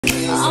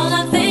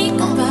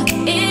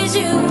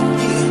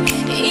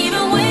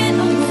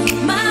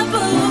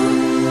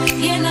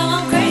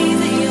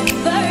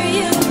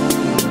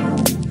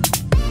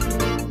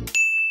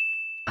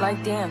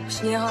Like damn,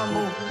 she in her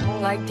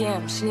move. Like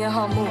damn, she in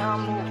her move.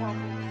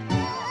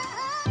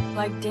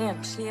 Like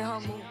damn, she in her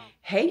move.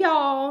 Hey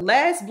y'all,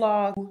 last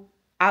vlog,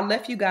 I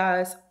left you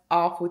guys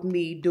off with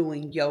me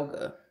doing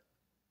yoga.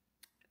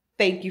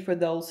 Thank you for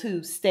those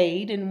who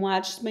stayed and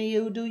watched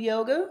me do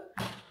yoga.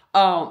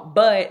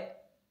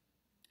 But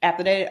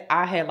after that,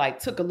 I had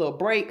took a little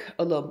break,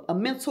 a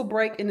mental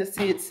break in a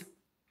sense,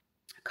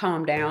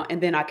 calm down.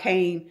 And then I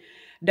came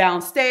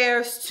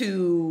downstairs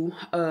to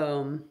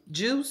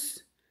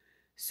juice.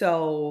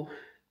 So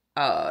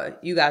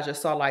you guys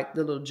just saw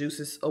the little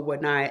juices or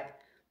whatnot.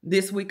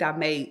 This week I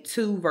made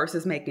 2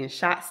 versus making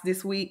shots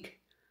this week.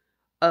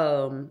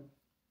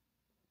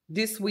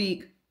 This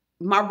week,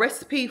 my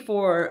recipe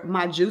for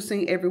my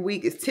juicing every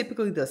week is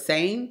typically the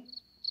same.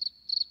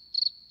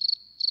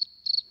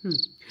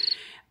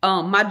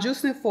 My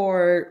juicing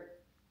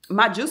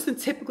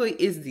typically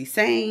is the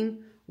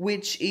same,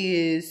 which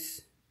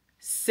is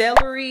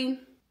celery,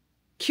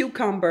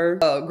 cucumber,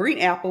 green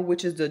apple,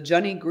 which is the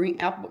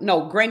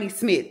Granny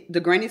Smith,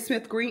 the Granny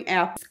Smith green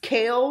apple,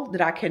 kale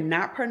that I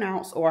cannot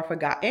pronounce or I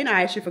forgot, and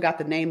I actually forgot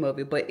the name of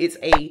it, but it's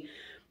a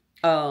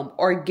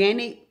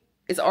organic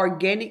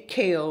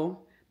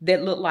kale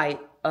that look like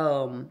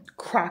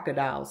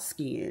crocodile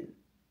skin.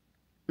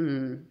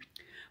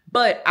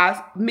 But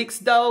I mix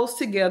those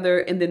together,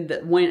 and then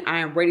when I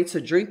am ready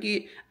to drink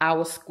it, I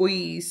will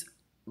squeeze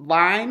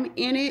lime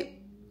in it.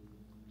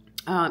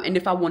 And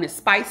if I want it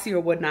spicy or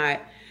whatnot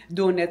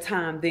during that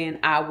time, then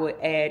I would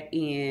add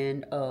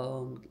in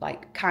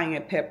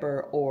cayenne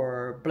pepper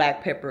or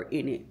black pepper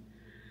in it.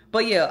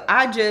 But yeah,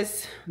 I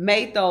just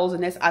made those,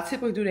 and I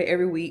typically do that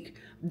every week.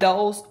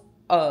 Those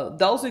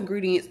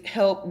ingredients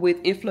help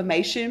with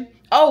inflammation.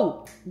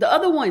 Oh, the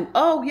other one.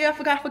 Oh yeah, I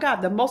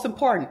forgot. The most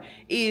important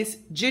is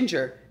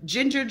ginger.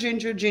 Ginger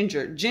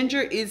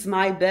is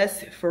my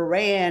best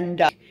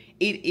friend.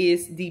 It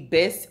is the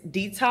best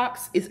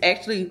detox. It's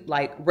actually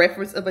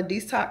reference of a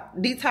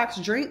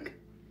detox drink.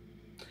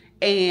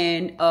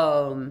 And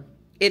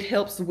it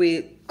helps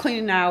with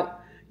cleaning out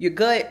your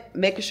gut,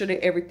 making sure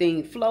that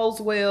everything flows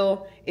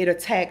well. It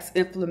attacks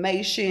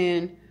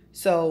inflammation.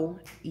 So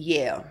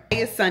yeah,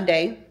 it's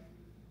Sunday.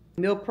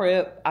 Meal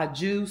prep, I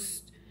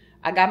juiced.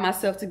 I got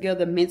myself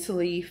together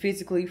mentally,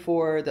 physically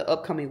for the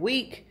upcoming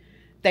week.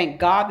 Thank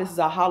God this is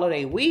a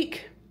holiday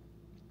week.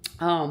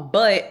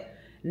 But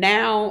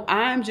now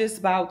I'm just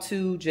about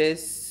to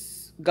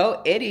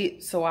go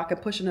edit so I can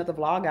push another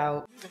vlog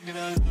out.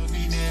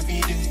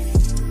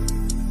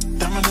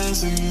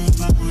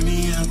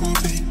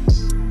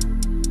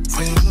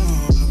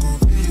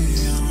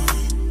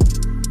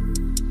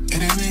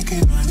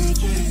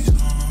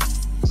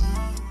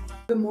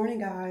 Good morning,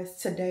 guys.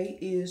 Today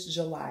is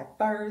July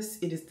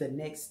 1st. It is the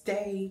next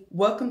day.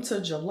 Welcome to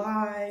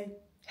July.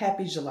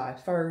 Happy July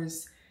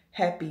 1st.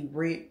 Happy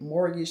rent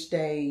mortgage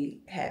day.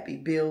 Happy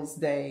bills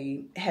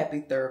day.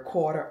 Happy third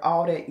quarter.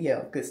 All that.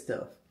 Yeah, good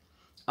stuff.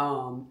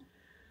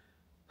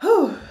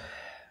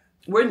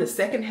 We're in the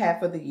second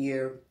half of the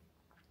year.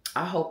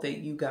 I hope that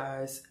you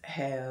guys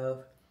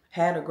have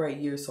had a great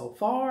year so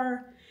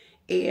far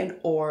and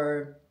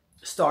or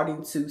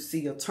starting to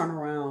see a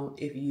turnaround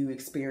if you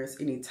experience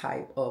any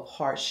type of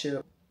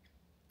hardship.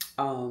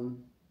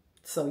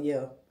 So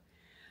yeah,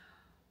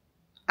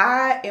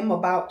 I am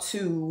about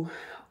to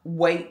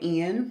weigh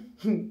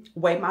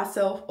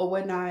myself or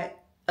whatnot.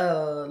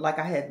 Like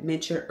I had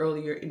mentioned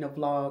earlier in the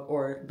vlog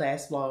or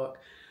last vlog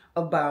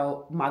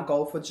about my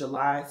goal for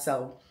July.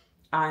 So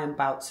I am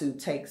about to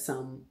take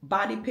some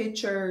body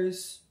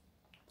pictures,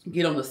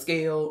 get on the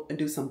scale and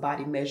do some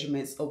body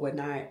measurements or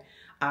whatnot.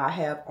 I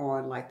have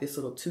on this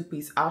little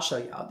 2-piece. I'll show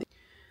y'all this.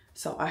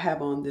 So I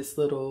have on this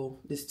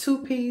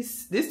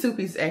 2-piece. This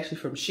 2-piece is actually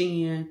from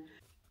Shein.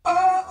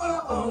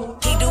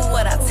 He do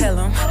what I tell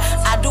him.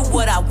 I do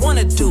what I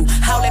wanna do.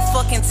 How they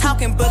fucking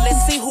talking, but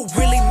let's see who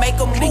really make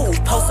a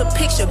move. Post a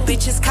picture,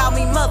 bitches call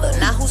me mother.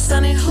 Now who's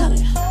sonning who?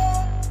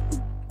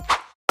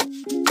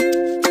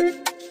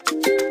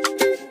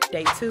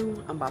 Day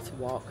 2, I'm about to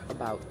walk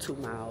about 2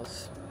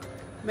 miles,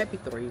 maybe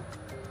 3.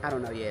 I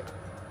don't know yet.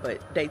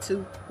 But day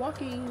 2,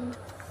 walking.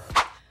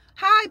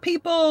 Hi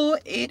people,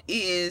 it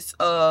is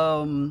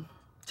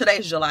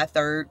today's July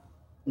 3rd,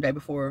 day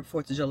before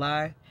 4th of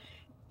July.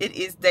 It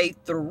is day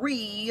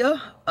 3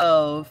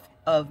 of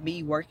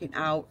me working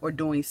out or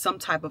doing some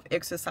type of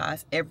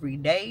exercise every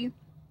day.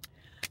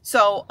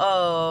 So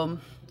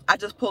I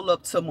just pulled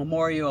up to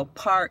Memorial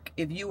Park.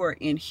 If you are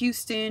in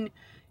Houston,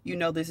 you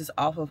know this is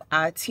off of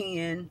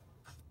I-10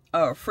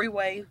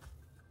 freeway.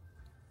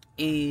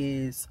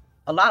 Is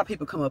a lot of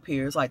people come up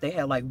here. It's they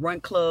have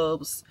run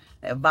clubs,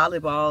 they have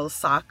volleyball,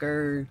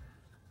 soccer,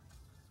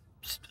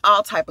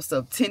 all type of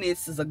stuff.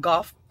 Tennis, is a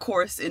golf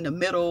course in the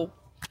middle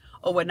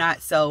or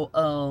whatnot. So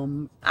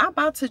I'm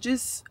about to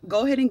just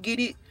go ahead and get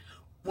it.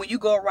 When you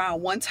go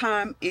around one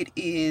time, it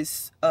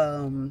is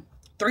 3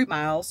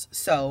 miles.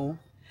 So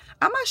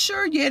I'm not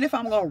sure yet if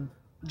I'm gonna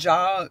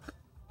jog.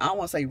 I don't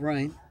want to say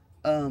run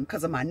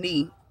because of my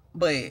knee,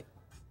 but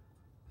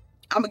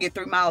I'm gonna get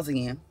 3 miles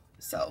in.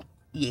 So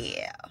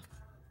yeah,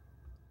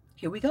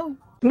 here we go.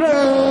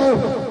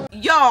 No!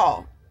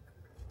 Y'all,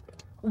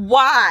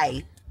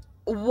 why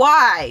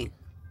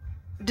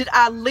did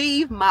I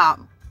leave my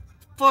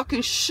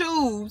fucking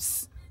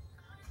shoes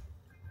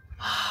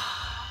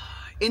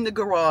in the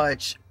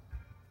garage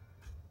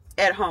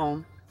at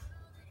home?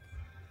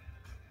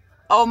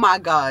 Oh my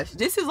gosh,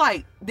 this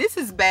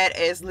is bad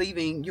as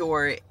leaving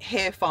your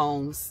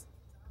headphones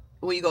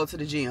when you go to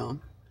the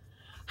gym.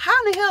 How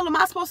in the hell am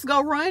I supposed to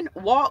go run,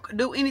 walk,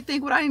 do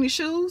anything without any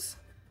shoes?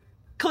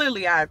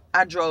 Clearly I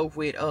drove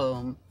with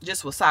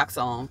just with socks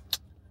on.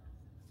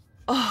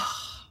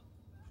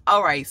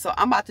 All right, so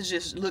I'm about to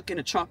just look in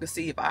the trunk and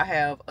see if I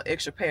have an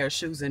extra pair of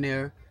shoes in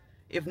there.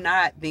 If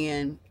not,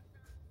 then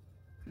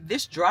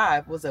this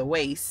drive was a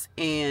waste,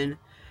 and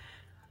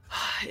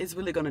it's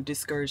really gonna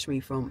discourage me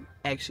from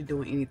actually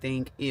doing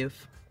anything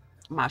if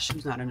my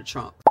shoes not in the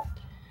trunk.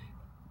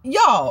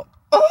 Y'all,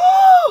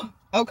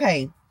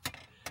 okay,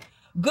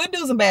 good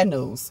news and bad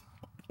news.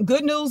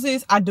 Good news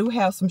is I do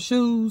have some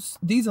shoes.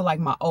 These are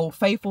like my old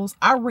faithfuls.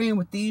 I ran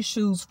with these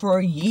shoes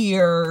for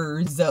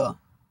years. I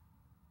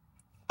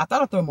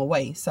thought I threw them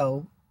away,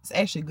 so it's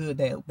actually good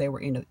that they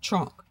were in the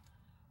trunk.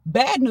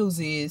 Bad news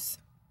is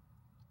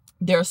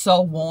they're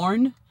so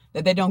worn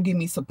that they don't give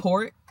me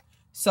support.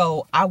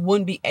 So I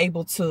wouldn't be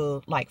able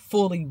to like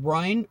fully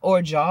run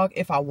or jog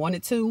if I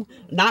wanted to.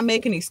 Not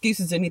making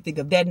excuses or anything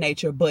of that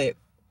nature, but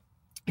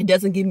it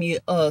doesn't give me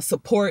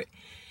support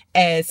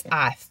as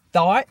I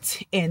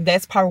thought. And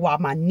that's probably why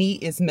my knee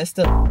is messed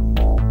up.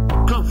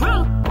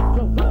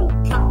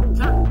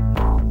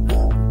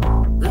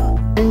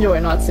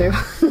 Enjoy not to.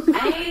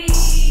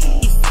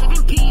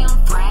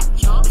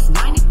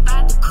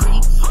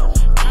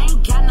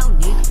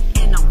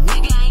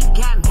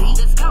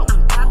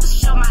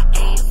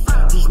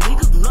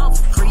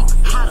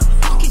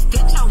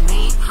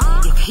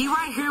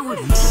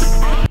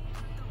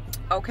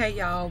 Okay,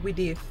 y'all, we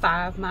did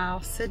 5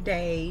 miles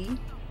today.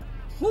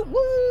 Woo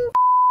woo!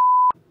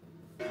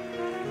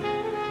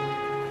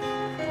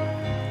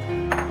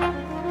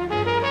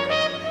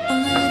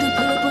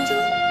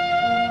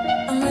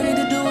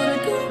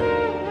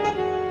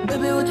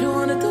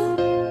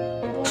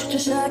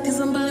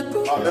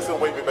 Oh, listen,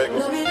 wait me back. Baby,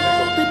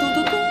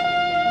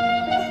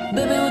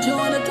 what you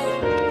wanna do?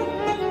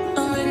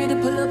 I'm ready to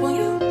pull up on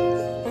you.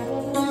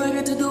 I'm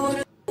ready to do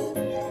it.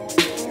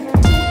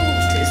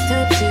 This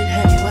type shit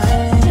have you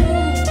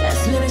wildin'.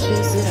 That's little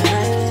shit to the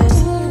highest.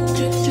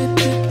 Drip, drip,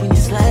 drip when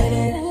you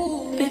sliding.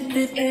 Bip,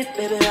 bip, bip,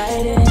 baby,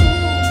 ride it.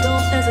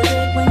 Don't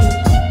hesitate when you.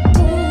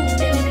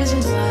 Baby, cause you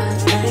know I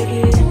like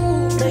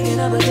it. Taking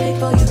up a day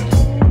for you.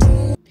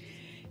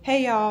 Hey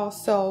y'all,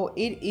 so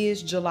it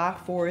is July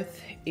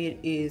 4th. It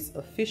is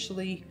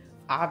officially,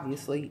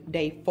 obviously,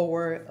 day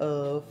 4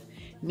 of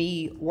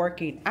me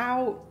working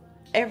out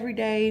every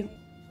day.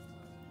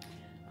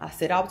 I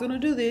said I was gonna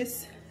do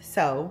this,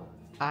 so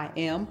I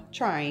am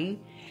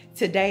trying.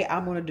 Today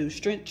I'm gonna do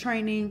strength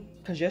training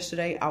because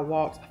yesterday I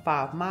walked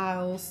 5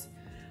 miles.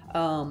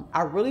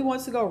 I really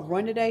want to go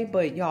run today,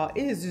 but y'all,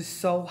 it is just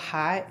so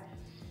hot.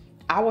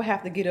 I will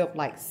have to get up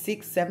like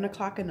 6, 7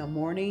 o'clock in the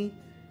morning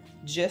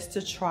just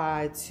to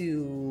try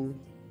to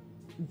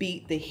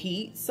beat the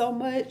heat so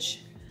much.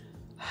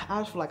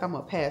 I just feel like I'm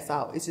gonna pass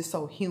out. It's just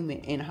so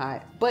humid and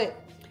hot, but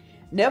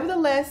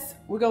nevertheless,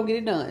 we're gonna get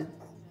it done.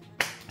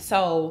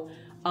 So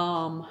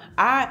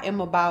I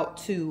am about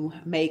to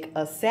make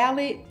a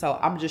salad. So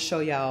I'm just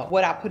show y'all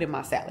what I put in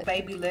my salad.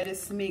 Baby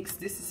lettuce mix.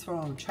 This is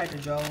from Trader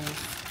Joe's.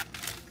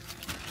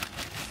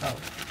 So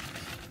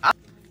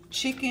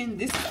chicken,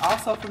 this is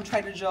also from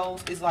Trader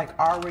Joe's. It's like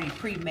already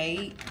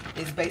pre-made.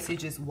 It's basically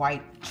just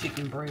white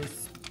chicken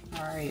breast.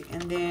 All right,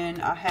 and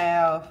then I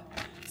have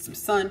some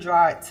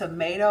sun-dried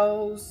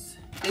tomatoes.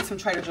 These from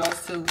Trader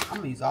Joe's too. I'm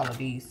gonna use all of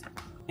these.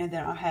 And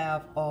then I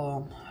have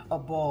a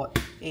boiled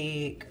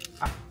egg.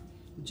 I'm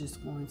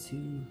just going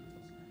to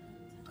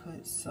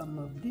put some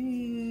of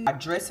this. My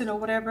dressing or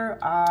whatever,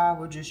 I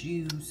will just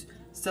use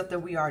stuff that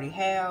we already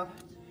have.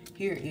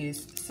 Here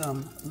is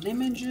some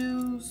lemon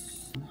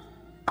juice,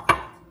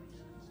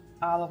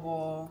 olive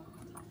oil,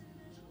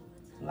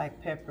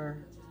 black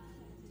pepper.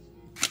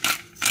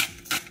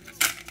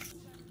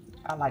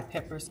 I like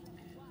peppers,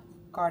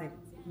 garlic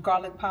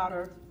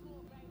powder,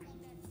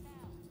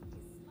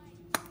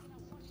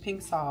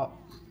 pink salt.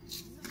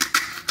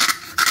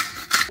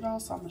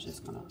 Also, I'm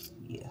just gonna,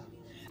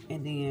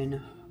 and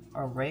then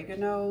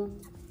oregano.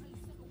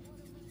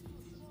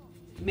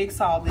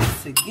 Mix all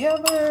this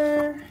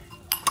together.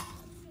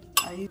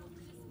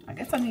 I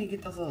guess I need to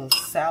get those little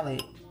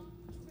salad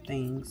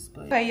things.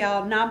 But okay,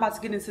 y'all, now I'm about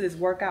to get into this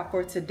workout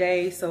for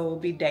today. So it'll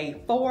be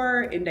day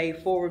 4, and day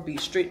 4 will be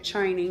strength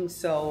training.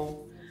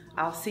 So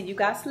I'll see you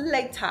guys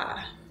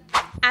later.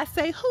 I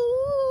say,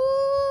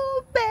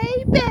 whoo,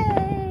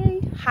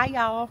 baby. Hi,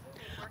 y'all.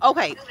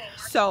 Okay,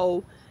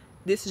 so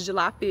this is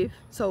July 5th.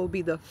 So it'll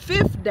be the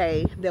 5th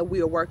day that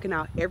we are working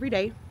out every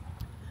day.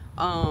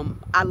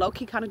 I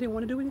low-key kind of didn't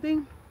want to do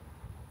anything,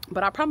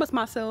 but I promised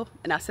myself,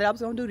 and I said I was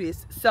gonna do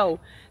this. So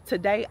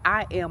today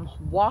I am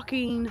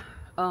walking.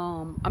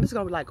 I'm just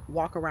gonna like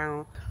walk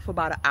around for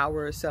about an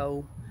hour or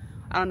so.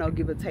 I don't know,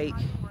 give or take,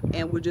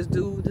 and we'll just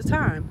do the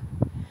time.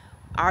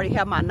 I already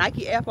have my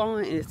Nike app on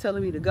and it's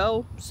telling me to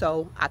go,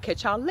 so I'll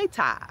catch y'all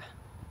later.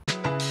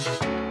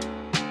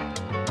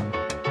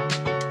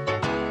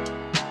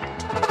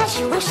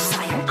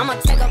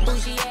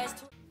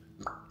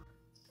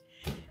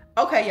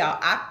 Okay, y'all,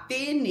 I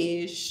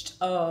finished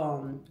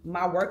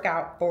my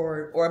workout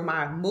or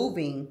my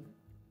moving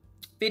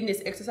fitness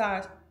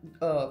exercise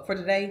for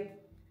today.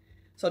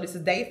 So this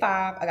is day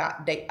 5. I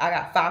got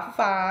 5 for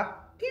 5.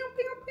 Pew,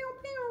 pew, pew,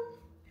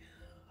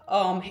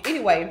 pew.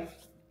 Anyway,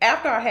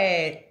 after I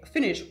had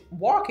finished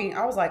walking,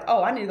 I was like,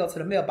 oh, I need to go to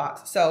the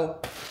mailbox. So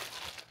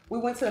we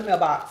went to the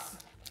mailbox.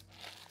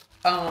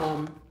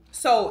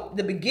 So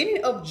the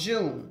beginning of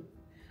June,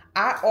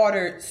 I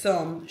ordered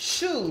some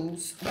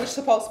shoes, which are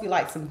supposed to be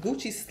like some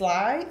Gucci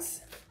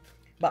slides,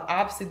 but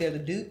obviously they're the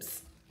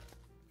dupes.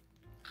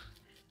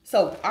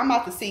 So I'm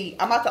about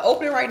to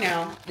open it right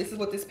now. This is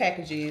what this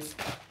package is.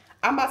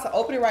 I'm about to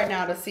open it right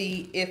now to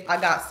see if I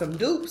got some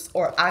dupes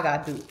or I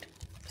got duped.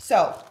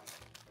 So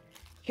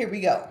here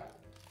we go.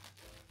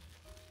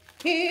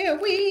 Here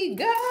we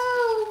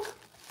go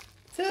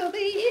to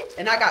the,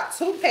 and I got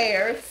 2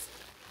 pairs.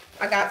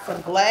 I got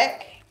some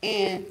black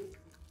and,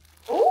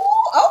 ooh,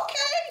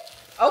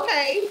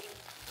 okay.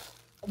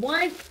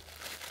 One,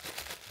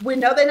 we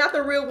know they're not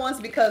the real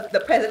ones because the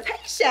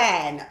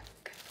presentation.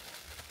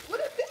 What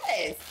is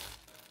this?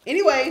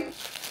 Anyway,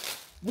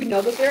 we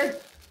know that they're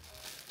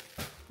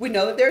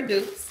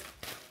dupes.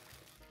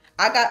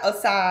 I got a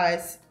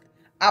size,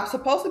 I'm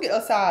supposed to get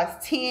a size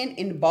 10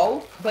 in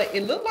both, but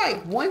it looked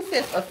like one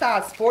says a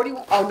size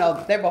 41. Oh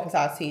no, they're both a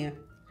size 10.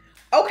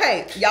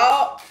 Okay,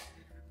 y'all.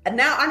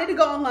 Now I need to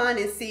go online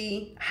and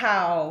see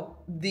how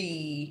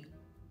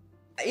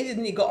either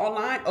need to go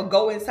online or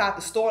go inside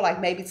the store,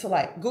 like maybe to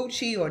like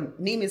Gucci or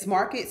Neiman's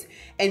Markets,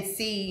 and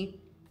see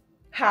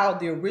how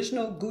the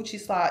original Gucci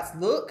slides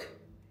look,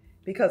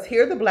 because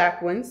here are the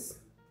black ones.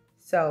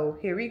 So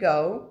here we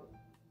go.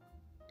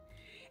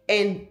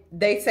 And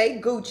they say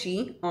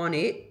Gucci on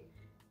it,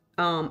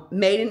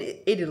 made in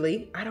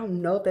Italy. I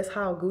don't know if that's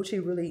how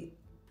Gucci really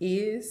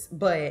is,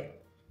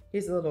 but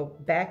here's a little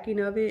backing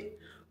of it.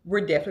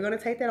 We're definitely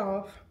gonna take that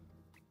off.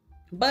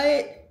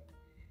 But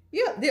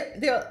yeah,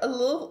 they're a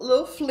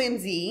little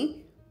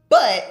flimsy,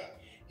 but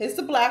here's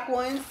the black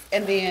ones.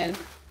 And then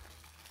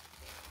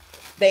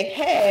they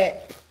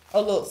had a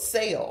little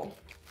sale,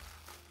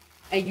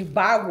 and you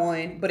buy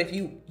one, but if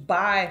you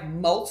buy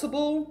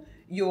multiple,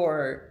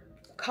 your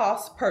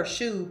cost per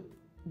shoe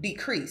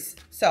decrease.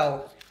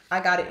 So I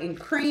got it in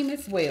cream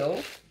as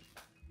well.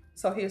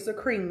 So here's the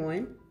cream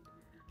one.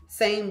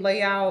 Same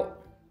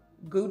layout,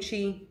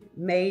 Gucci,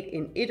 made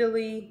in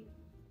Italy.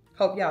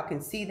 Hope y'all can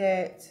see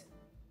that.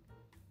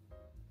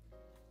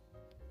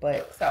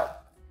 But so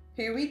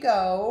here we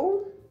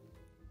go.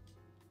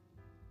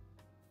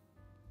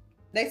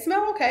 They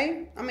smell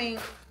okay. I mean,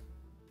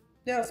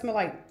 they don't smell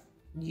like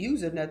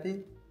used or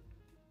nothing,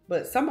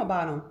 but some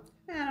about them,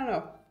 I don't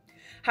know.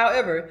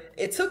 However,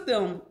 it took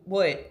them,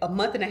 what, a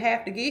month and a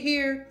half to get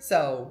here,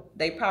 so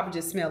they probably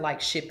just smell like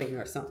shipping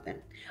or something.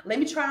 Let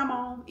me try them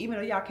on, even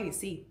though y'all can't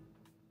see.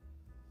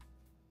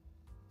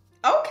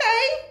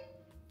 Okay,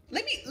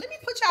 let me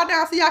put y'all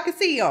down so y'all can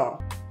see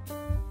y'all.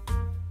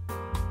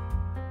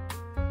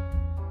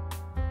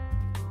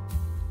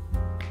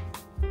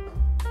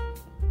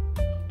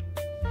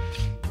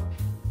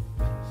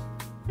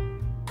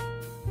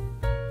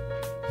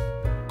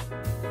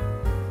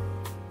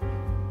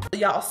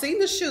 Y'all seen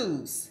the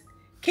shoes?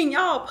 Can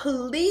y'all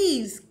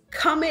please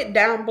comment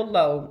down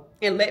below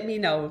and let me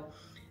know,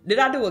 did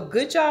I do a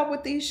good job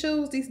with these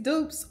shoes, these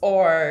dupes,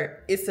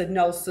 or it's a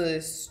no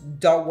sis,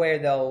 don't wear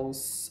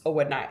those or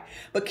whatnot?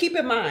 But keep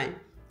in mind,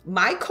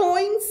 my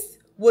coins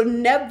will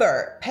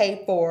never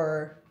pay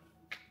for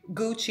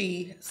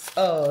Gucci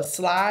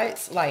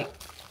slides, like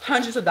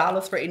hundreds of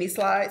dollars for any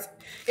slides.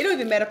 It don't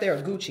even matter if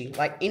they're Gucci,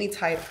 like any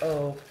type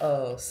of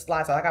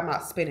slides. Like, I'm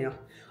not spending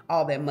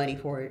all that money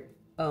for it.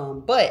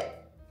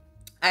 But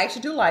I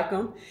actually do like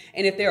them.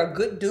 And if they're a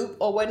good dupe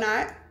or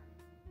whatnot,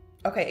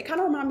 okay, it kind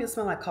of reminds me of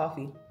smelling like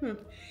coffee.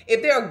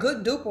 If they're a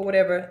good dupe or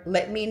whatever,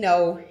 let me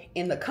know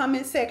in the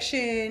comment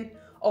section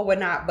or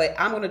whatnot. But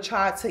I'm going to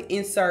try to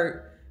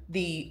insert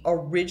the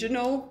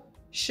original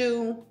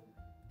shoe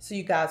so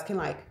you guys can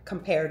like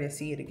compare it and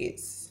see it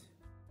against.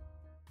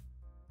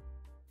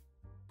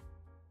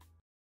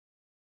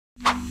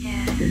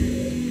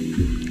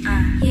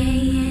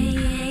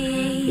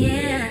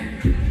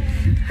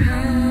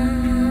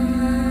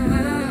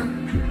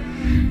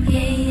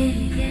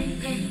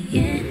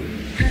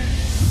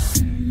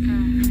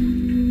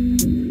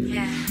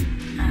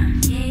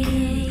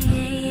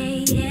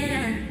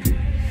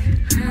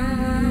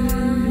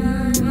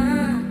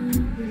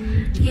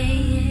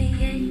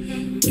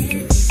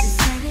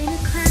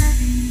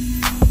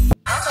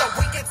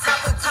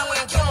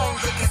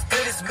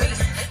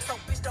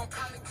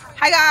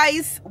 Hi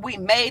guys, we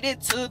made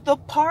it to the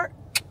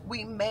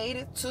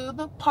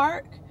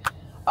park.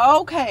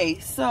 Okay,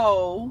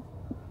 so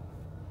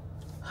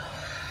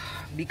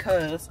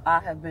because I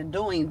have been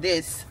doing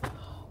this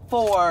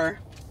for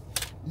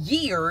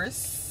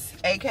years,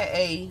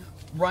 aka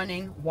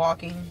running,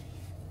 walking,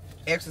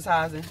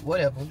 exercising,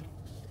 whatever,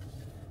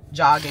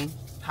 jogging,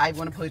 how you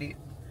want to put it.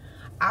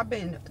 I've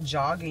been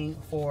jogging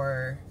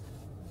for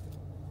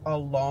a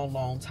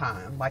long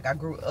time. Like, I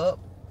grew up,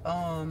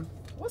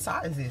 what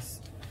size is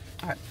this?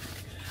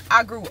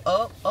 I grew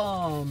up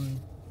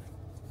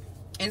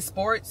in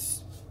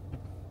sports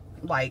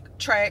like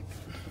track,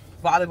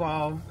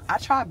 volleyball. I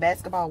tried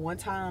basketball one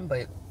time,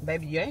 but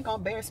baby, you ain't gonna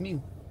embarrass me.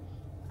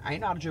 I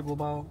ain't know how to dribble a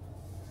ball.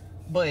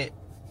 But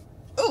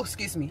oh,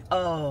 excuse me.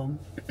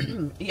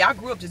 Yeah, I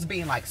grew up just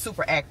being like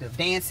super active,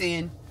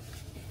 dancing,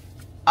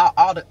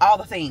 all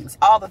the things.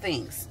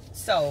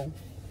 So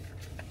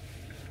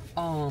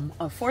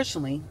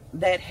unfortunately,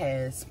 that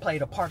has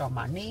played a part on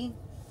my knee,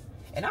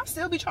 and I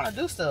still be trying to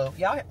do stuff.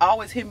 Y'all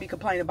always hear me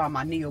complain about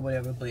my knee or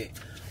whatever, but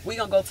we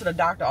gonna go to the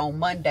doctor on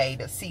Monday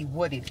to see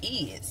what it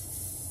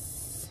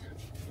is.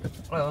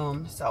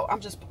 So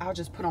I'll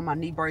just put on my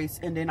knee brace,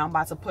 and then I'm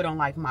about to put on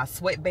like my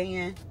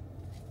sweatband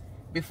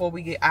before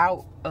we get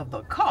out of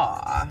the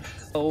car.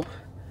 So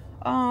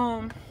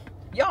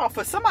y'all,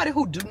 for somebody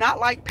who do not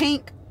like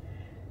pink,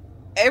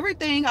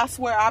 everything I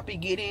swear I'll be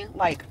getting,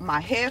 like my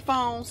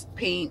headphones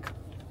pink,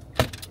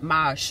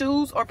 my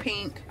shoes are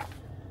pink,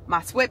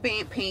 my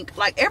sweatband pink,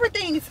 like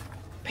everything is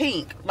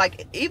pink.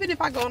 Like even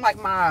if I go in like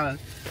my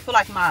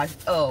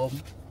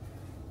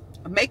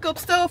makeup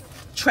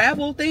stuff,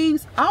 travel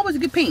things, I always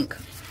get pink.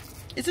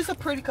 It's just a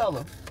pretty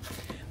color,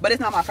 but it's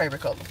not my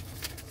favorite color.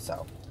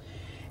 So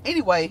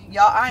anyway,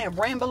 y'all, I am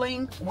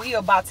rambling. We are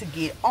about to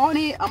get on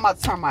it. I'm about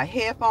to turn my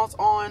headphones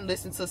on,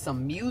 listen to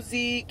some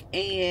music,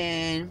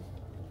 and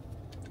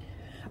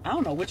I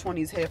don't know which one of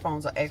these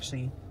headphones are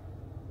actually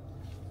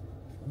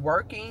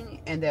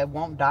working and that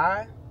won't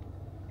die.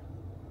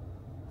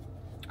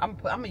 I'm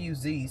gonna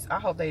use these. I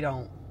hope they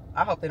don't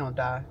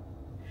die.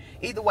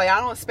 Either way, I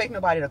don't expect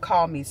nobody to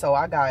call me, so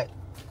I guess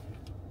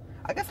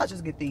I'll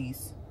just get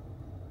these.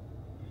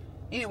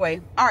 Anyway,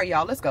 all right,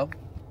 y'all, let's go.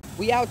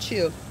 We out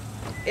chill.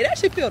 It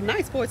actually feels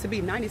nice for it to be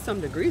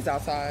 90-something degrees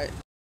outside.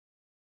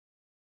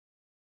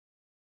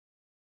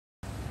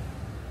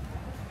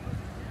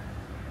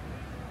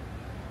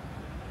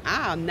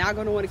 I'm not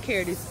gonna want to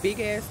carry this big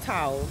ass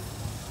towel,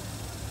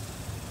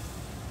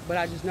 but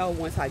I just know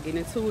once I get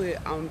into it,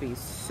 I'm gonna be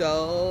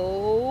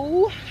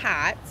so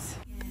hot.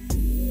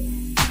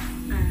 You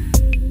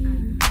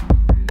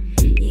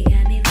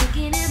got me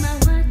looking at my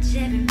watch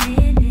every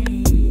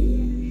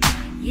minute.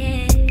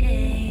 Yeah,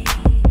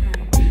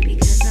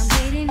 because I'm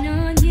waiting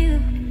on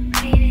you. I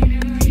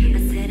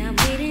said I'm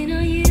waiting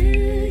on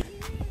you.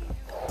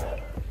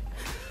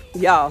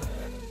 Y'all,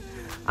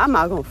 I'm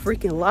not gonna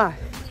freaking lie.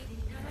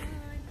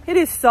 It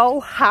is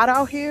so hot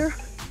out here.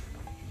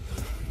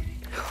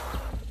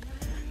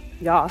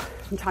 Y'all,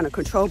 I'm trying to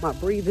control my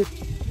breathing,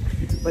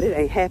 but it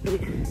ain't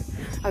happening.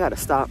 I gotta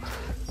stop.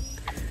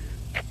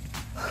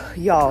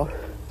 Y'all,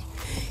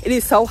 it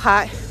is so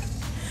hot.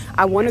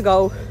 I wanna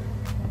go home.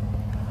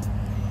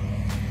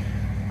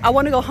 I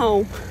wanna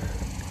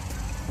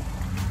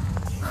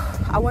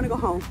go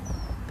home,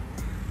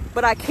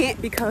 but I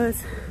can't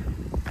because,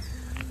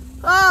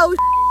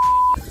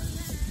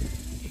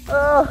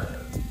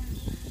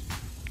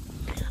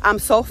 I'm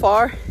so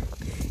far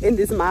in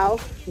this mile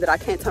that I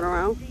can't turn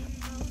around.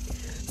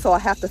 So I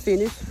have to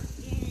finish.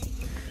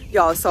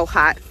 Y'all, it's so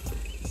hot.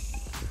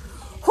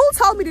 Who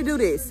told me to do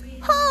this?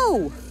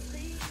 Who?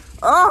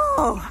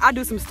 Oh, I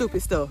do some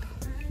stupid stuff.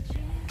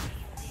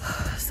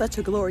 Such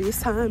a glorious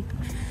time.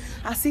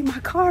 I see my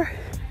car.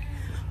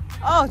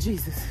 Oh,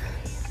 Jesus.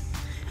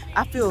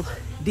 I feel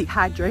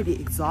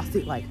dehydrated,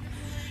 exhausted, like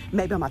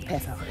maybe I'm about to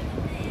pass out.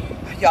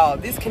 Y'all,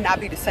 this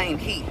cannot be the same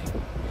heat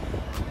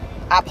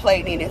I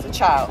played in as a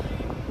child.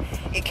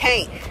 It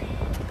can't.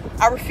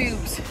 I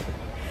refuse.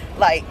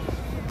 Like,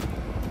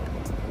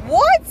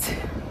 what?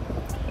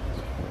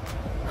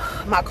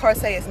 My car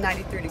says it's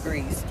 93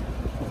 degrees.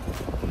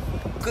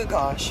 Good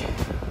gosh.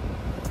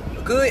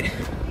 Good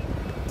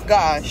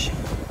gosh.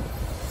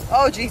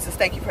 Oh, Jesus,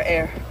 thank you for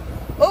air.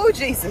 Oh,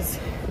 Jesus.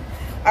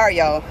 All right,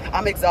 y'all,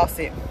 I'm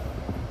exhausted.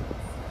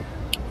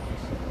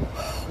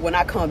 When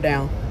I calm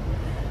down,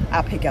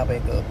 I'll pick y'all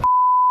back up.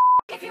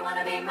 If you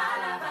wanna be my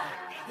lover,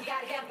 you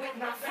gotta get with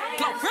my friends.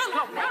 Go,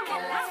 Make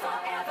it last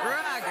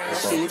forever.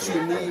 So what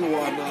you mean you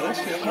are now? That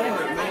shit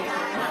hard, man.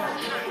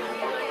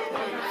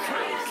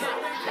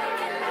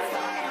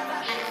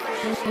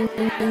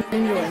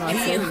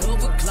 Hand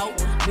overglow,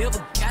 never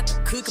got the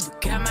cookie,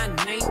 but got my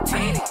name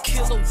tatted.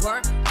 Killer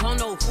work, don't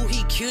know who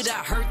he killed,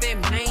 I heard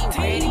that name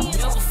daddy.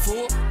 Never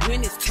fool,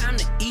 when it's time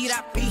to eat,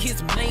 I be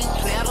his main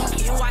platter.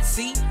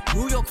 NYC,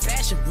 New York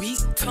Fashion Week,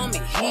 Tommy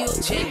Hill,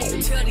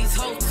 Jackie. Tell these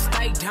hoes to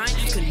stay down,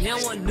 you can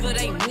never know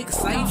they niggas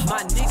safe.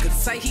 My niggas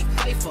say he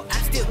faithful, I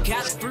still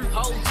got it through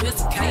hoes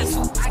just in case.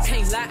 I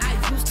can't lie, I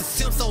used to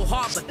simp so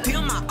hard, but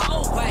them my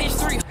old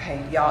ways.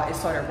 Hey, y'all, it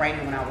started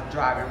raining when I was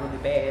driving really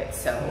bad,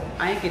 so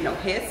I ain't getting no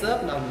heads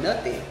up, no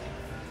nothing.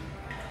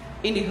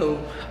 Anywho,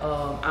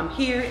 I'm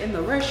here in the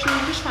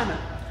restroom, just trying to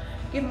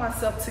get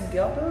myself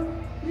together.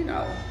 You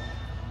know,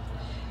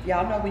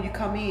 y'all know when you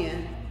come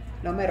in,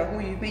 no matter who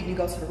you meet, you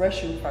go to the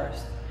restroom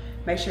first.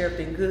 Make sure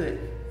everything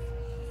good.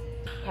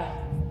 Okay.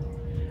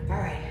 All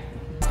right.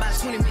 By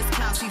 20 missed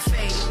calls, she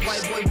faded.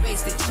 White boy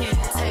based at chin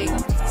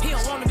table. He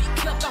don't want to be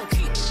kept on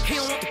keep. He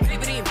don't want the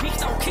paper, then bitch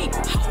don't keep.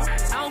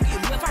 I don't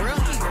get left, I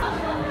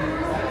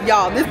really.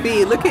 Y'all, this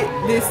big. Look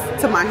at this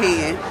to my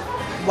hand.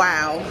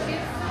 Wow.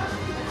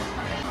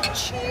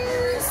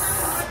 Cheers.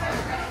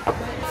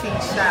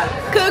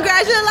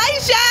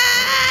 Congratulations!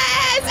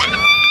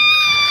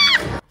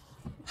 Ah!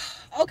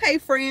 Okay,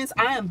 friends,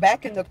 I am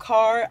back in the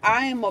car.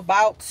 I am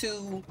about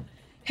to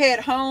head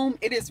home.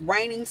 It is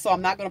raining, so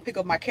I'm not going to pick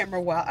up my camera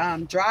while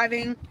I'm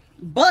driving.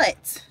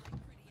 But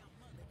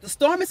the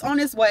storm is on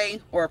its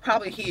way, or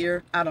probably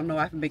here. I don't know.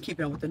 I haven't been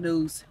keeping up with the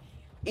news.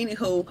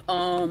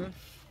 Anywho,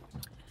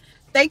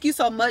 thank you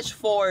so much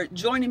for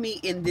joining me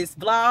in this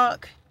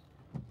vlog.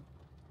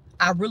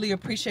 I really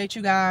appreciate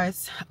you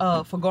guys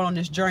for going on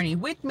this journey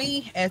with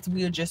me as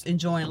we are just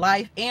enjoying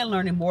life and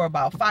learning more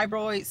about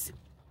fibroids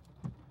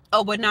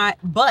or whatnot.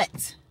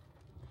 But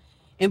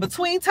in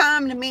between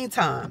time, in the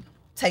meantime,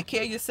 take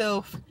care of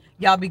yourself.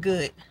 Y'all be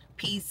good.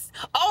 Peace.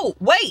 Oh,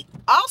 wait.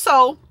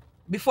 Also,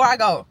 before I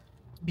go,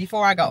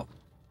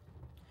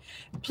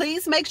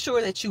 please make sure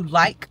that you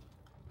like,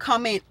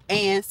 comment,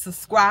 and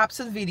subscribe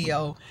to the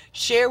video.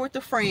 Share with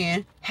a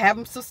friend. Have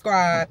them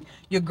subscribe.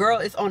 Your girl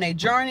is on a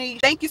journey.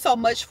 Thank you so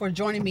much for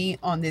joining me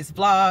on this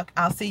vlog.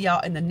 I'll see y'all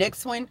in the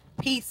next one.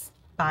 Peace.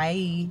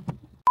 Bye.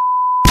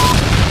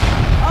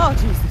 Oh,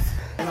 Jesus.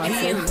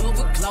 He in love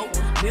with glow.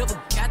 Never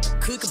got the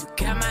cookie, but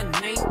got my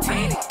name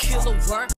tatted. Killer work.